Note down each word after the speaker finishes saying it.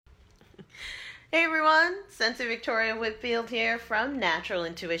Hey everyone, Sensei Victoria Whitfield here from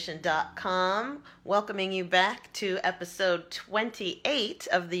naturalintuition.com, welcoming you back to episode 28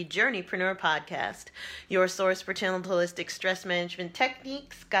 of the Journeypreneur podcast, your source for channeled holistic stress management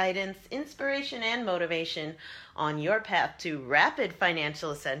techniques, guidance, inspiration, and motivation on your path to rapid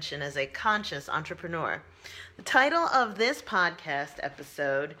financial ascension as a conscious entrepreneur. The title of this podcast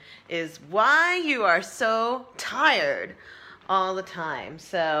episode is Why You Are So Tired All the Time.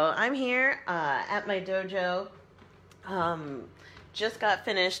 So I'm here at my dojo. Just got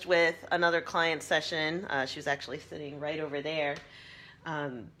finished with another client session. She was actually sitting right over there.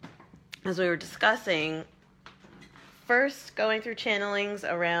 As we were discussing, first going through channelings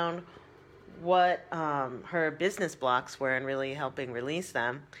around what her business blocks were and really helping release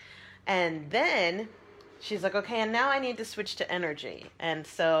them. And then she's like, okay, and now I need to switch to energy. And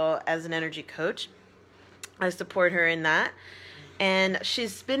so as an energy coach, I support her in that. And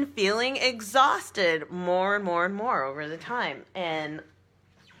she's been feeling exhausted more and more and more over the time. And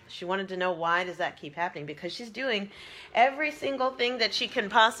she wanted to know, why does that keep happening? Because she's doing every single thing that she can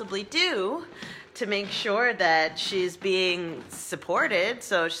possibly do to make sure that she's being supported.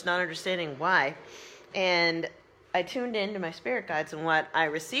 So she's not understanding why. And I tuned into my spirit guides, and what I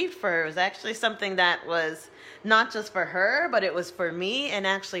received for her was actually something that was not just for her, but it was for me and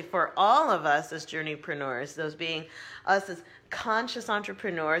actually for all of us as journeypreneurs, those being us as conscious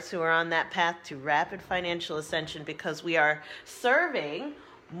entrepreneurs who are on that path to rapid financial ascension because we are serving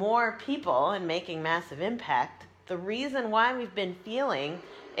more people and making massive impact. The reason why we've been feeling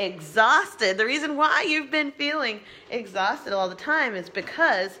exhausted, the reason why you've been feeling exhausted all the time is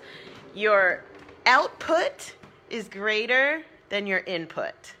because your output is greater than your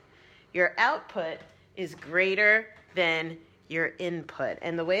input. Your output is greater than your input.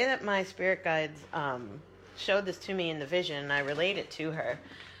 And the way that my spirit guides showed this to me in the vision, and I relate it to her,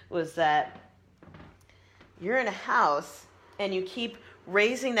 was that you're in a house and you keep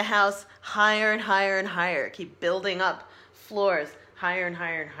raising the house higher and higher and higher, keep building up floors higher and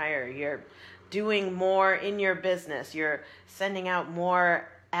higher and higher. You're doing more in your business. You're sending out more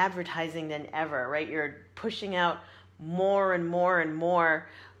advertising than ever, right? You're pushing out more and more and more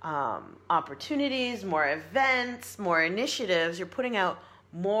opportunities, more events, more initiatives. You're putting out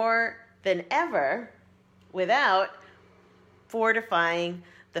more than ever without fortifying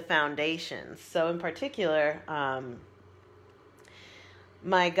the foundations. So in particular,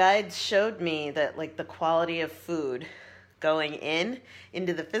 my guides showed me that like the quality of food going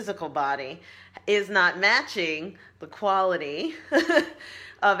into the physical body is not matching the quality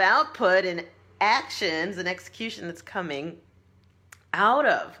of output and actions and execution that's coming out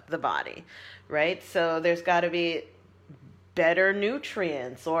of the body, right? So there's got to be better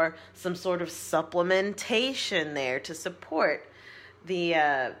nutrients or some sort of supplementation there to support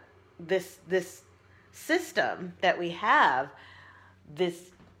the this system that we have,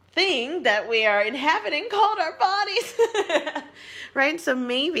 this thing that we are inhabiting called our bodies. Right? So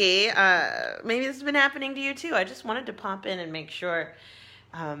maybe this has been happening to you too. I just wanted to pop in and make sure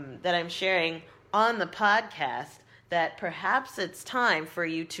that I'm sharing on the podcast that perhaps it's time for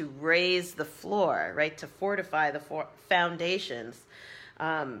you to raise the floor, right? To fortify the foundations.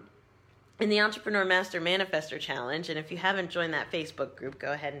 In the Entrepreneur Master Manifestor Challenge, and if you haven't joined that Facebook group,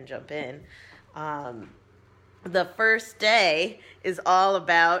 go ahead and jump in. The first day is all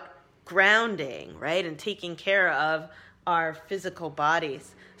about grounding, right? And taking care of our physical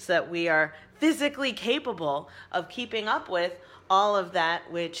bodies so that we are physically capable of keeping up with all of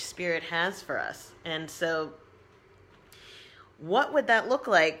that which Spirit has for us. And so what would that look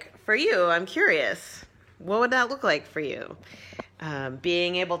like for you? I'm curious. What would that look like for you?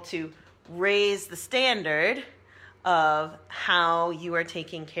 Being able to raise the standard of how you are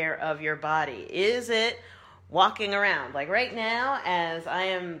taking care of your body. Is it walking around? Like right now, as I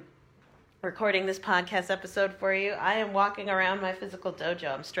am recording this podcast episode for you, I am walking around my physical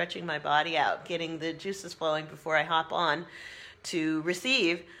dojo. I'm stretching my body out, getting the juices flowing before I hop on to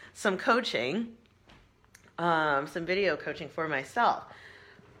receive some coaching, some video coaching for myself,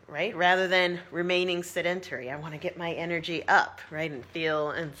 right? Rather than remaining sedentary. I want to get my energy up, right? And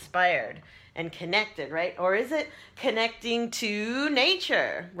feel inspired and connected, right? Or is it connecting to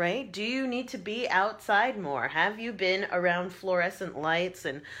nature, right? Do you need to be outside more? Have you been around fluorescent lights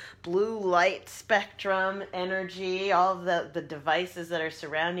and blue light spectrum energy, all of the devices that are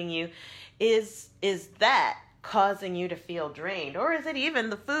surrounding you? Is that causing you to feel drained? Or is it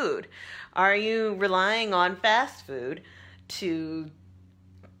even the food? Are you relying on fast food to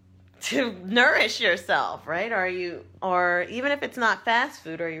nourish yourself, right? Or even if it's not fast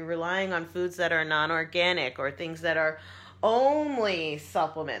food, are you relying on foods that are non-organic or things that are only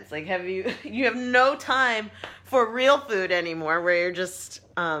supplements. Like, you have no time for real food anymore, where you're just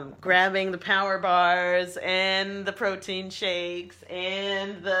grabbing the power bars and the protein shakes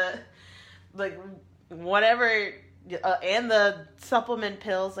and the whatever and the supplement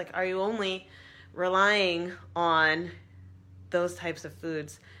pills. Like, are you only relying on those types of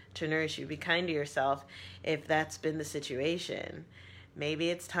foods to nourish you? Be kind to yourself if that's been the situation. Maybe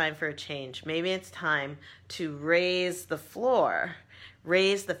it's time for a change. Maybe it's time to raise the floor,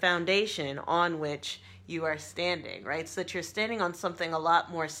 raise the foundation on which you are standing, right? So that you're standing on something a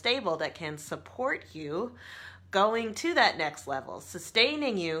lot more stable that can support you going to that next level,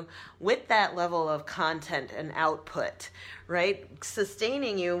 sustaining you with that level of content and output, right?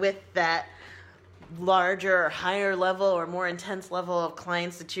 Sustaining you with that larger or higher level or more intense level of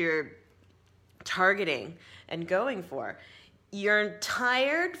clients that you're targeting and going for. You're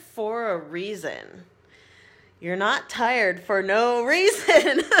tired for a reason. You're not tired for no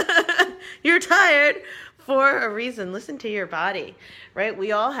reason. You're tired for a reason. Listen to your body, right?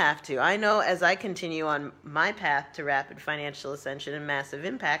 We all have to. I know as I continue on my path to rapid financial ascension and massive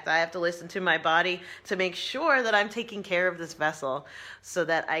impact, I have to listen to my body to make sure that I'm taking care of this vessel so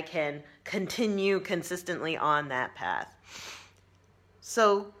that I can continue consistently on that path.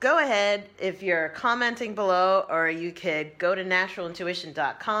 So go ahead, if you're commenting below, or you could go to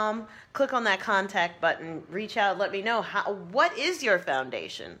naturalintuition.com, click on that contact button, reach out, let me know what is your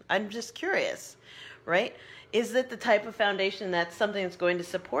foundation? I'm just curious, right? Is it the type of foundation that's something that's going to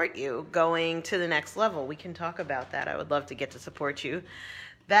support you going to the next level? We can talk about that. I would love to get to support you.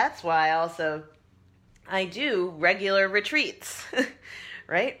 That's why also I do regular retreats,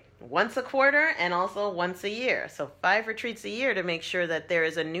 right? Once a quarter and also once a year. So 5 retreats a year to make sure that there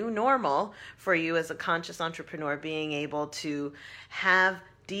is a new normal for you as a conscious entrepreneur, being able to have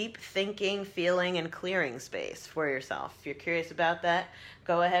deep thinking, feeling, and clearing space for yourself. If you're curious about that,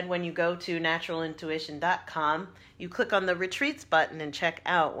 go ahead when you go to naturalintuition.com, you click on the retreats button and check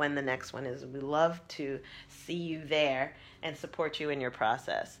out when the next one is. We love to see you there and support you in your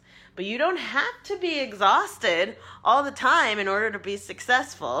process. But you don't have to be exhausted all the time in order to be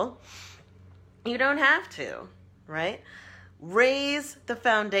successful. You don't have to, right? Raise the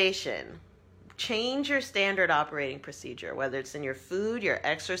foundation. Change your standard operating procedure, whether it's in your food, your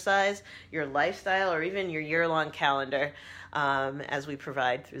exercise, your lifestyle, or even your year-long calendar, as we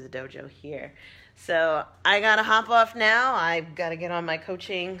provide through the dojo here. So I got to hop off now. I've got to get on my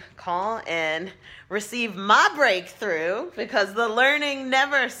coaching call and receive my breakthrough, because the learning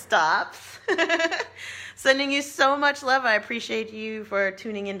never stops. Sending you so much love. I appreciate you for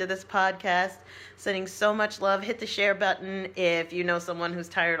tuning into this podcast. Sending so much love. Hit the share button if you know someone who's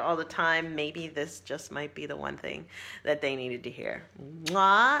tired all the time. Maybe this just might be the one thing that they needed to hear.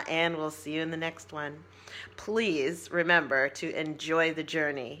 Mwah, and we'll see you in the next one. Please remember to enjoy the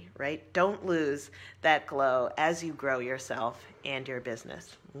journey, right? Don't lose that glow as you grow yourself and your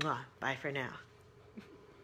business. Mwah. Bye for now.